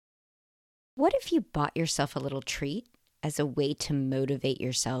What if you bought yourself a little treat as a way to motivate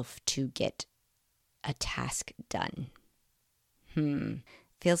yourself to get a task done?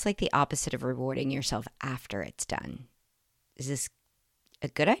 Feels like the opposite of rewarding yourself after it's done. Is this a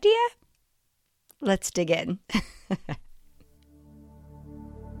good idea? Let's dig in.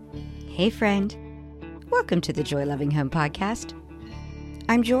 Hey friend, welcome to the Joy Loving Home Podcast.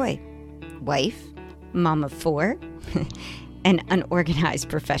 I'm Joy, wife, mom of 4, an unorganized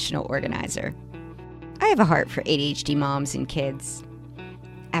professional organizer. I have a heart for ADHD moms and kids.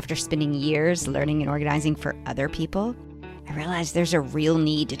 After spending years learning and organizing for other people, I realized there's a real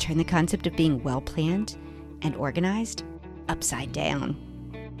need to turn the concept of being well-planned and organized upside down.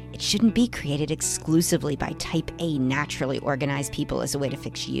 It shouldn't be created exclusively by type A naturally organized people as a way to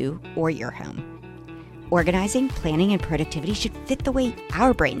fix you or your home. Organizing, planning, and productivity should fit the way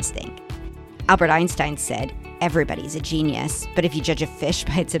our brains think. Albert Einstein said, everybody's a genius, but if you judge a fish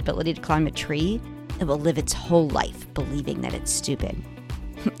by its ability to climb a tree, it will live its whole life believing that it's stupid.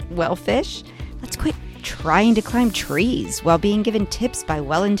 Well, fish, let's quit trying to climb trees while being given tips by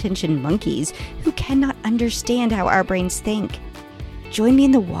well-intentioned monkeys who cannot understand how our brains think. Join me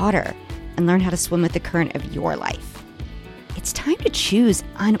in the water and learn how to swim with the current of your life. It's time to choose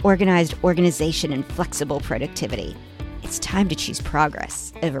unorganized organization and flexible productivity. It's time to choose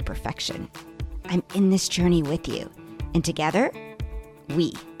progress over perfection. I'm in this journey with you, and together,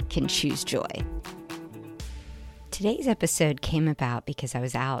 we can choose joy. Today's episode came about because I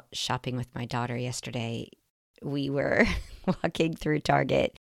was out shopping with my daughter yesterday. We were walking through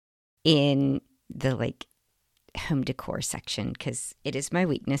Target in the home decor section because it is my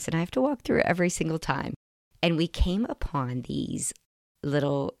weakness and I have to walk through it every single time. And we came upon these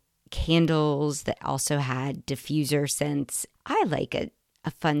little candles that also had diffuser scents. I like a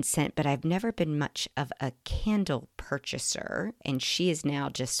fun scent, but I've never been much of a candle purchaser, and she is now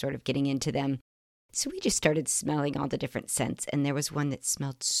just sort of getting into them. So we just started smelling all the different scents, and there was one that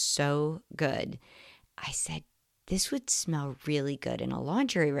smelled so good. I said, this would smell really good in a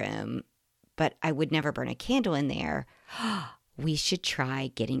laundry room, but I would never burn a candle in there. We should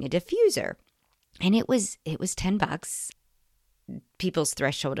try getting a diffuser. And it was $10. People's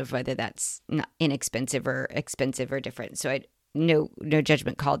threshold of whether that's not inexpensive or expensive or different. So no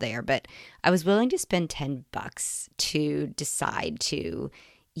judgment call there, but I was willing to spend $10 to decide to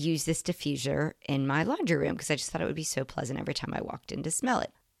use this diffuser in my laundry room because I just thought it would be so pleasant every time I walked in to smell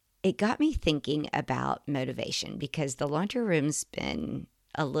it. It got me thinking about motivation because the laundry room's been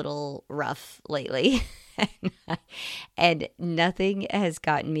a little rough lately and nothing has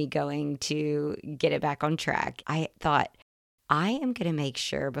gotten me going to get it back on track. I thought I am going to make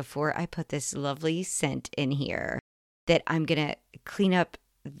sure before I put this lovely scent in here that I'm going to clean up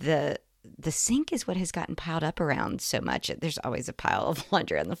the sink is what has gotten piled up around so much. There's always a pile of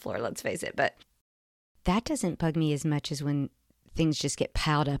laundry on the floor, let's face it. But that doesn't bug me as much as when things just get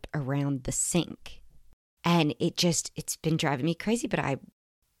piled up around the sink. And it's been driving me crazy, but I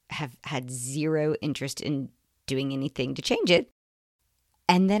have had zero interest in doing anything to change it.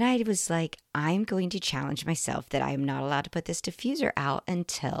 And then I was like, I'm going to challenge myself that I am not allowed to put this diffuser out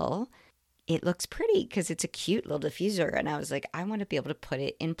until it looks pretty because it's a cute little diffuser. And I was like, I want to be able to put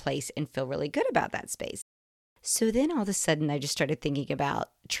it in place and feel really good about that space. So then all of a sudden I just started thinking about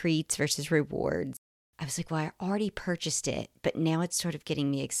treats versus rewards. I was like, well, I already purchased it, but now it's sort of getting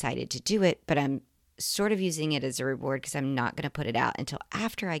me excited to do it. But I'm sort of using it as a reward because I'm not going to put it out until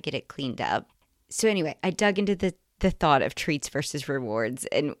after I get it cleaned up. So anyway, I dug into the thought of treats versus rewards.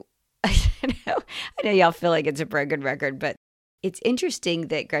 And I know y'all feel like it's a broken record, but it's interesting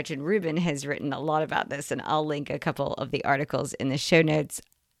that Gretchen Rubin has written a lot about this, and I'll link a couple of the articles in the show notes.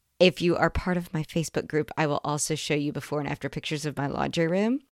 If you are part of my Facebook group, I will also show you before and after pictures of my laundry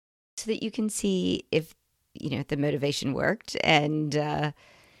room so that you can see if, the motivation worked. And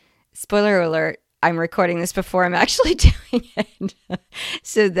spoiler alert, I'm recording this before I'm actually doing it.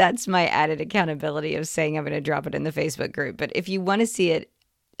 So that's my added accountability of saying I'm going to drop it in the Facebook group. But if you want to see it,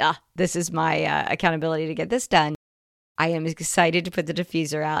 this is my accountability to get this done. I am excited to put the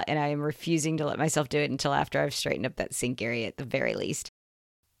diffuser out, and I am refusing to let myself do it until after I've straightened up that sink area at the very least.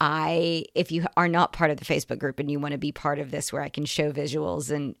 If you are not part of the Facebook group and you want to be part of this where I can show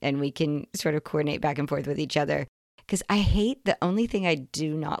visuals and we can sort of coordinate back and forth with each other, because the only thing I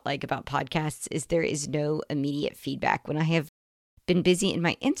do not like about podcasts is there is no immediate feedback. When I have been busy in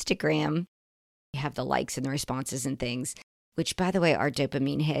my Instagram, I have the likes and the responses and things, which by the way are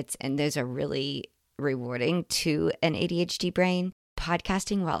dopamine hits, and those are really rewarding to an ADHD brain.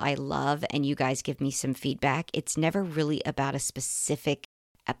 Podcasting, while I love and you guys give me some feedback, it's never really about a specific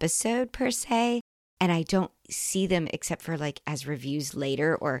episode per se, and I don't see them except for as reviews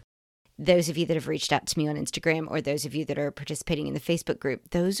later, or those of you that have reached out to me on Instagram or those of you that are participating in the Facebook group,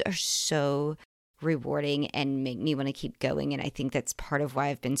 those are so rewarding and make me want to keep going. And I think that's part of why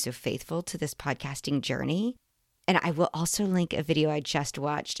I've been so faithful to this podcasting journey. And I will also link a video I just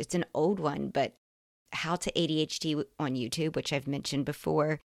watched. It's an old one, but How to ADHD on YouTube, which I've mentioned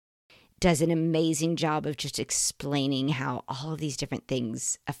before, does an amazing job of just explaining how all of these different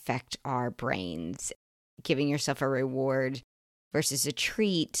things affect our brains. Giving yourself a reward versus a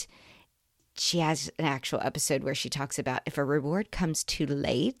treat. She has an actual episode where she talks about if a reward comes too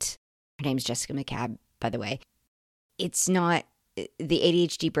late. Her name's Jessica McCabe, by the way. It's not, the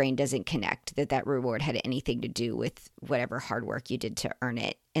ADHD brain doesn't connect that reward had anything to do with whatever hard work you did to earn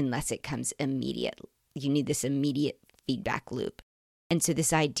it unless it comes immediate. You need this immediate feedback loop. And so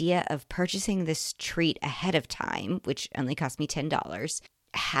this idea of purchasing this treat ahead of time, which only cost me $10,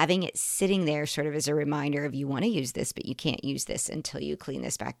 having it sitting there sort of as a reminder of you want to use this, but you can't use this until you clean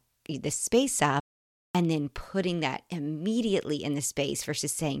this space up, and then putting that immediately in the space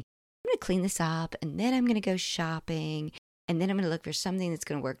versus saying, I'm going to clean this up and then I'm going to go shopping and then I'm going to look for something that's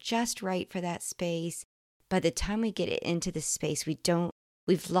going to work just right for that space. By the time we get it into the space,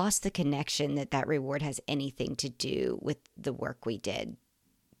 we've lost the connection that reward has anything to do with the work we did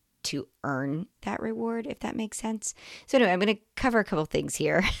to earn that reward, if that makes sense. So anyway, I'm going to cover a couple things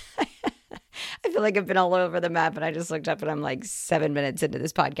here. I feel like I've been all over the map and I just looked up and I'm like 7 minutes into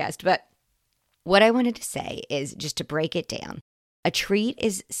this podcast. But what I wanted to say is just to break it down. A treat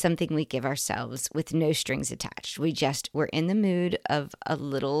is something we give ourselves with no strings attached. We're in the mood of a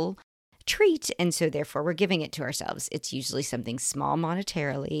little treat, and so therefore we're giving it to ourselves. It's usually something small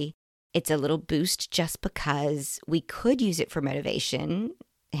monetarily. It's a little boost just because. We could use it for motivation,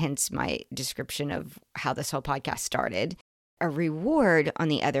 hence my description of how this whole podcast started. A reward, on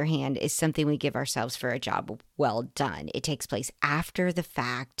the other hand, is something we give ourselves for a job well done. It takes place after the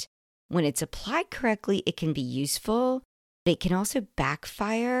fact. When it's applied correctly, it can be useful. But it can also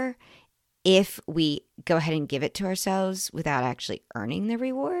backfire if we go ahead and give it to ourselves without actually earning the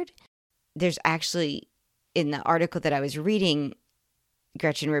reward. There's actually, in the article that I was reading,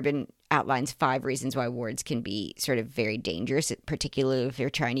 Gretchen Rubin outlines 5 reasons why rewards can be sort of very dangerous, particularly if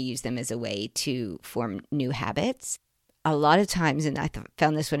you're trying to use them as a way to form new habits. A lot of times, and I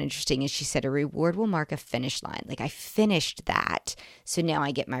found this one interesting, is she said a reward will mark a finish line. Like, I finished that, so now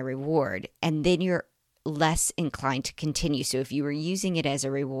I get my reward. And then you're less inclined to continue. So if you were using it as a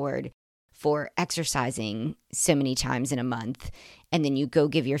reward for exercising so many times in a month, and then you go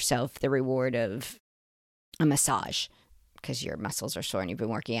give yourself the reward of a massage because your muscles are sore and you've been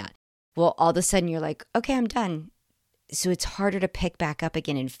working out, well, all of a sudden you're like, okay, I'm done. So it's harder to pick back up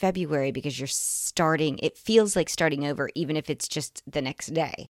again in February because it feels like starting over, even if it's just the next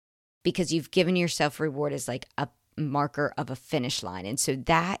day, because you've given yourself reward as like a marker of a finish line. And so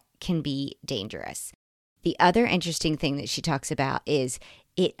that can be dangerous. The other interesting thing that she talks about is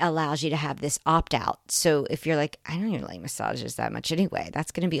it allows you to have this opt-out. So if you're like, I don't even like massages that much anyway,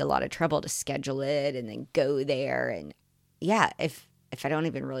 that's going to be a lot of trouble to schedule it and then go there. And yeah, if I don't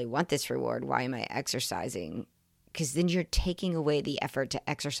even really want this reward, why am I exercising? Because then you're taking away the effort to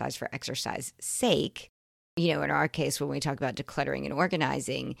exercise for exercise's sake. You know, in our case, when we talk about decluttering and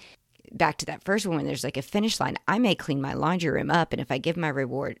organizing, back to that first one, when there's like a finish line, I may clean my laundry room up. And if I give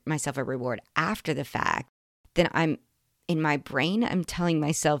myself a reward after the fact, then I'm in my brain, I'm telling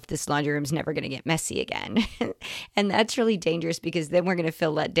myself this laundry room's never going to get messy again. And that's really dangerous because then we're going to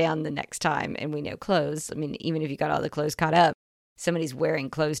feel let down the next time. And we know clothes. I mean, even if you got all the clothes caught up, somebody's wearing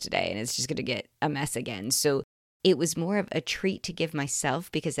clothes today and it's just going to get a mess again. So it was more of a treat to give myself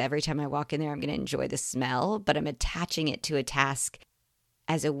because every time I walk in there, I'm going to enjoy the smell, but I'm attaching it to a task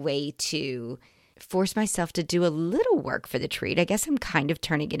as a way to force myself to do a little work for the treat. I guess I'm kind of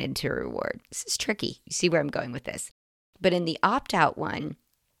turning it into a reward. This is tricky. You see where I'm going with this. But in the opt-out one,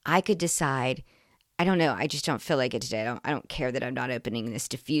 I could decide, I don't know, I just don't feel like it today. I don't care that I'm not opening this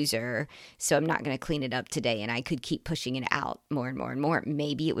diffuser, so I'm not going to clean it up today. And I could keep pushing it out more and more and more.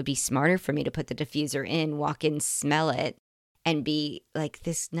 Maybe it would be smarter for me to put the diffuser in, walk in, smell it, and be like,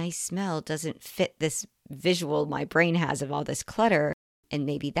 this nice smell doesn't fit this visual my brain has of all this clutter. And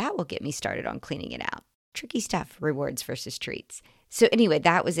maybe that will get me started on cleaning it out. Tricky stuff, rewards versus treats. So anyway,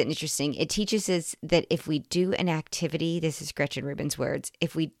 that was interesting. It teaches us that if we do an activity, this is Gretchen Rubin's words,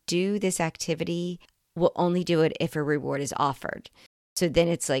 if we do this activity, we'll only do it if a reward is offered. So then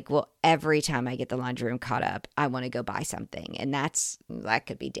it's like, well, every time I get the laundry room caught up, I want to go buy something. And that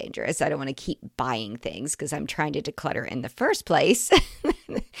could be dangerous. I don't want to keep buying things because I'm trying to declutter in the first place.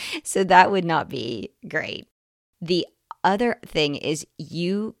 So that would not be great. The other thing is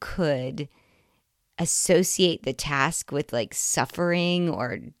you could associate the task with like suffering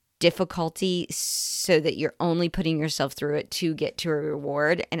or difficulty so that you're only putting yourself through it to get to a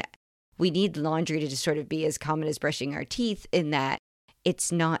reward. And we need laundry to just sort of be as common as brushing our teeth, in that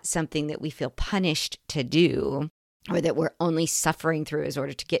it's not something that we feel punished to do, or that we're only suffering through in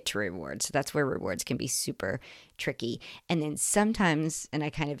order to get to rewards. So that's where rewards can be super tricky. And then sometimes, and I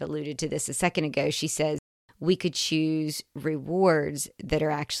kind of alluded to this a second ago, she says we could choose rewards that are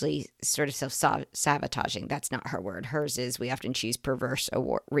actually sort of self-sabotaging. That's not her word. Hers is we often choose perverse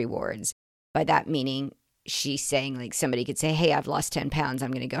rewards. By that meaning, she's saying like somebody could say, hey, I've lost 10 pounds.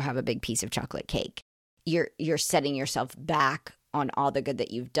 I'm going to go have a big piece of chocolate cake. You're setting yourself back on all the good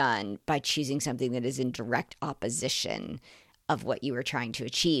that you've done by choosing something that is in direct opposition of what you were trying to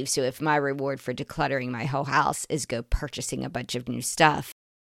achieve. So if my reward for decluttering my whole house is go purchasing a bunch of new stuff,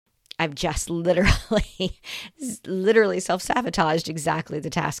 I've just literally self-sabotaged exactly the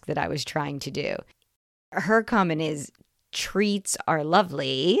task that I was trying to do. Her comment is, treats are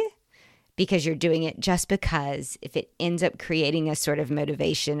lovely because you're doing it just because. If it ends up creating a sort of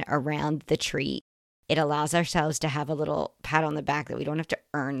motivation around the treat, it allows ourselves to have a little pat on the back that we don't have to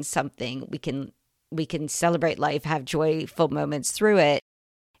earn something. We can celebrate life, have joyful moments through it,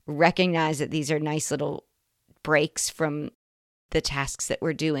 recognize that these are nice little breaks from the tasks that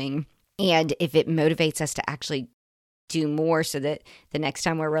we're doing. And if it motivates us to actually do more so that the next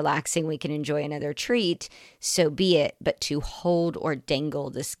time we're relaxing, we can enjoy another treat, so be it. But to hold or dangle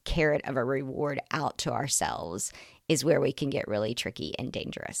this carrot of a reward out to ourselves is where we can get really tricky and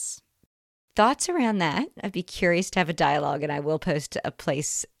dangerous. Thoughts around that? I'd be curious to have a dialogue, and I will post a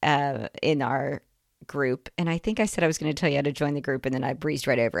place in our group. And I think I said I was going to tell you how to join the group, and then I breezed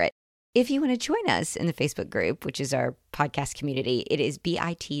right over it. If you want to join us in the Facebook group, which is our podcast community, it is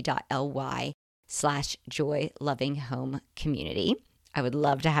bit.ly/Joy Loving Home Community. I would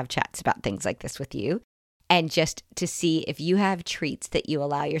love to have chats about things like this with you, and just to see if you have treats that you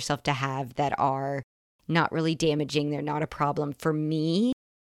allow yourself to have that are not really damaging. They're not a problem. For me,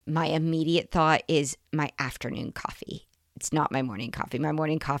 my immediate thought is my afternoon coffee. It's not my morning coffee. My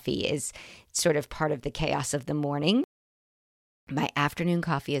morning coffee is sort of part of the chaos of the morning. My afternoon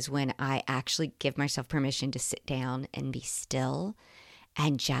coffee is when I actually give myself permission to sit down and be still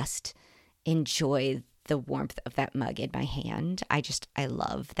and just enjoy the warmth of that mug in my hand. I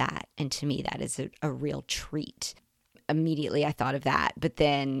love that. And to me, that is a real treat. Immediately, I thought of that. But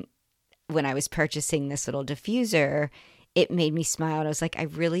then when I was purchasing this little diffuser, it made me smile. And I was like, I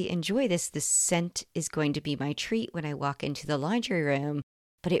really enjoy this. The scent is going to be my treat when I walk into the laundry room,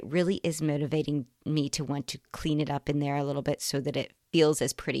 but it really is motivating me to want to clean it up in there a little bit so that it feels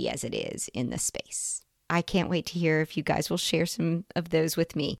as pretty as it is in the space. I can't wait to hear if you guys will share some of those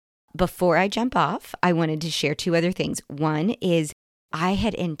with me. Before I jump off, I wanted to share two other things. One is I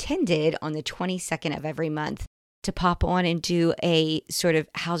had intended on the 22nd of every month to pop on and do a sort of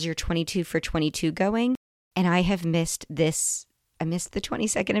how's your 22 for 22 going? And I have missed this. I missed the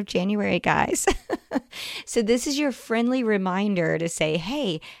 22nd of January, guys. So this is your friendly reminder to say,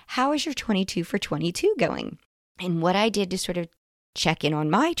 hey, how is your 22 for 22 going? And what I did to sort of check in on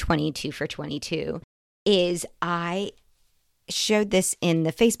my 22 for 22 is I showed this in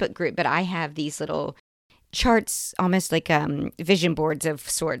the Facebook group, but I have these little charts, almost like vision boards of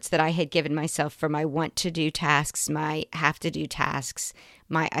sorts, that I had given myself for my want to do tasks, my have to do tasks,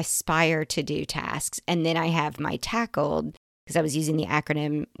 my aspire to do tasks. And then I have my tackled, because I was using the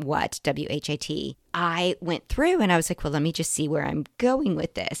acronym WHAT, W-H-A-T. I went through and I was like, well, let me just see where I'm going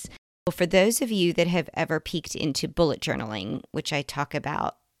with this. Well, for those of you that have ever peeked into bullet journaling, which I talk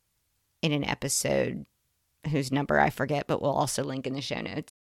about in an episode whose number I forget, but we'll also link in the show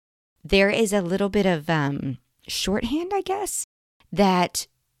notes, there is a little bit of shorthand, I guess, that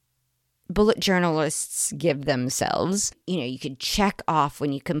bullet journalists give themselves. You know, you could check off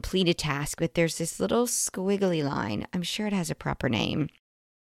when you complete a task, but there's this little squiggly line. I'm sure it has a proper name,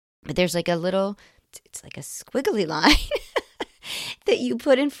 but there's like it's like a squiggly line that you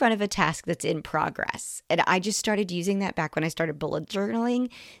put in front of a task that's in progress. And I just started using that back when I started bullet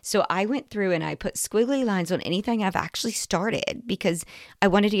journaling. So I went through and I put squiggly lines on anything I've actually started, because I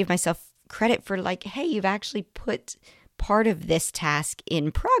wanted to give myself credit for like, hey, you've actually put part of this task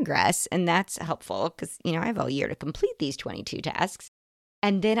in progress. And that's helpful because, you know, I have all year to complete these 22 tasks.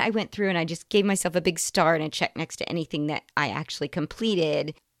 And then I went through and I just gave myself a big star and a check next to anything that I actually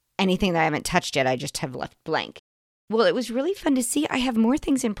completed. Anything that I haven't touched yet, I just have left blank. Well, it was really fun to see. I have more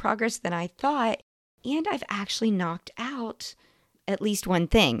things in progress than I thought, and I've actually knocked out at least one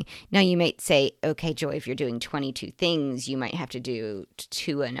thing. Now, you might say, okay, Joy, if you're doing 22 things, you might have to do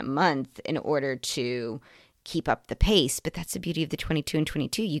 2 in a month in order to keep up the pace. But that's the beauty of the 22 and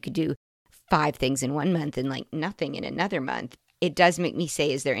 22. You could do 5 things in one month and like nothing in another month. it does make me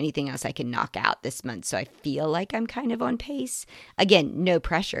say, is there anything else I can knock out this month? So I feel like I'm kind of on pace. Again, no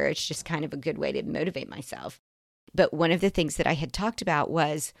pressure. It's just kind of a good way to motivate myself. But one of the things that I had talked about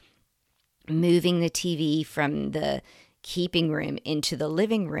was moving the TV from the keeping room into the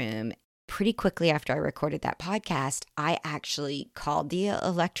living room. Pretty quickly after I recorded that podcast, I actually called the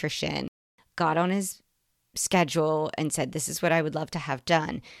electrician, got on his schedule and said, this is what I would love to have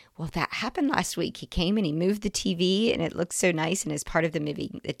done. Well, that happened last week. He came and he moved the TV and it looks so nice. And as part of the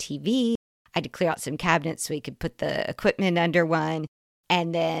moving the TV, I had to clear out some cabinets so he could put the equipment under one.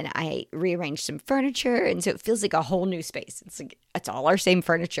 And then I rearranged some furniture. And so it feels like a whole new space. It's like, it's all our same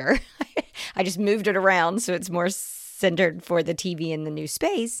furniture. I just moved it around so it's more centered for the TV in the new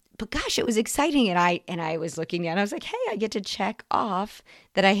space. But gosh, it was exciting. And I was looking down. I was like, hey, I get to check off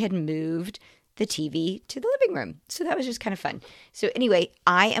that I had moved the TV to the living room. So that was just kind of fun. So anyway,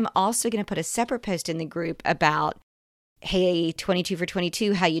 I am also going to put a separate post in the group about, hey, 22 for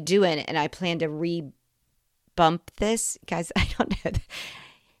 22, how you doing? And I plan to re-bump this. Guys, I don't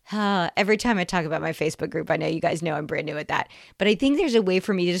know. Every time I talk about my Facebook group, I know you guys know I'm brand new at that. But I think there's a way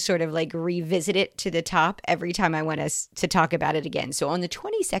for me to sort of like revisit it to the top every time I want us to talk about it again. So on the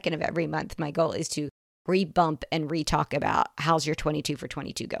 22nd of every month, my goal is to re-bump and re-talk about how's your 22 for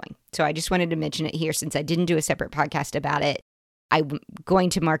 22 going. So I just wanted to mention it here since I didn't do a separate podcast about it. I'm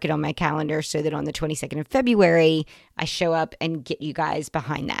going to mark it on my calendar so that on the 22nd of February, I show up and get you guys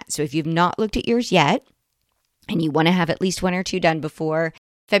behind that. So if you've not looked at yours yet and you want to have at least one or two done before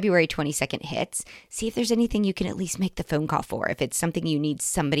February 22nd hits, see if there's anything you can at least make the phone call for, if it's something you need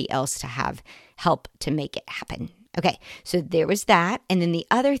somebody else to have help to make it happen. Okay, so there was that. And then the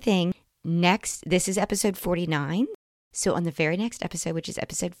other thing, next, this is episode 49. So on the very next episode, which is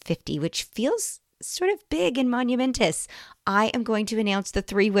episode 50, which feels sort of big and monumentous, I am going to announce the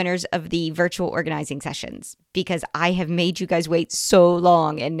 3 winners of the virtual organizing sessions because I have made you guys wait so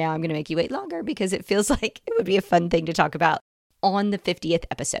long. And now I'm going to make you wait longer because it feels like it would be a fun thing to talk about on the 50th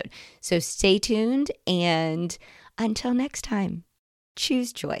episode. So stay tuned. And until next time,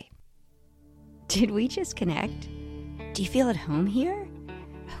 choose joy. Did we just connect? Do you feel at home here?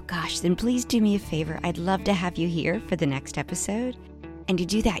 Oh gosh, then please do me a favor. I'd love to have you here for the next episode. And to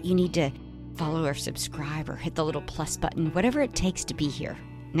do that, you need to follow or subscribe or hit the little plus button, whatever it takes to be here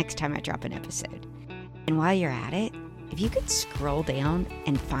next time I drop an episode. And while you're at it, if you could scroll down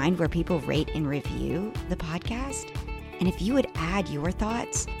and find where people rate and review the podcast, and if you would add your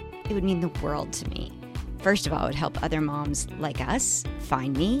thoughts, it would mean the world to me. First of all, it would help other moms like us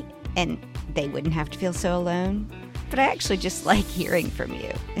find me, and they wouldn't have to feel so alone. But I actually just like hearing from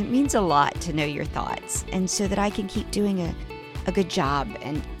you. It means a lot to know your thoughts, and so that I can keep doing a good job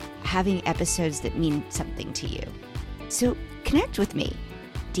and having episodes that mean something to you. So connect with me.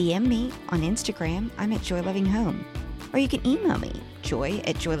 DM me on Instagram. I'm at Joy Loving Home. Or you can email me,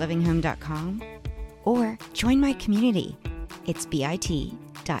 joy@joylovinghome.com. Or join my community. It's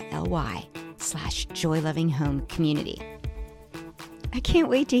bit.ly/joylovinghomecommunity. I can't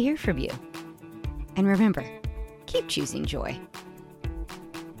wait to hear from you. And remember, keep choosing joy.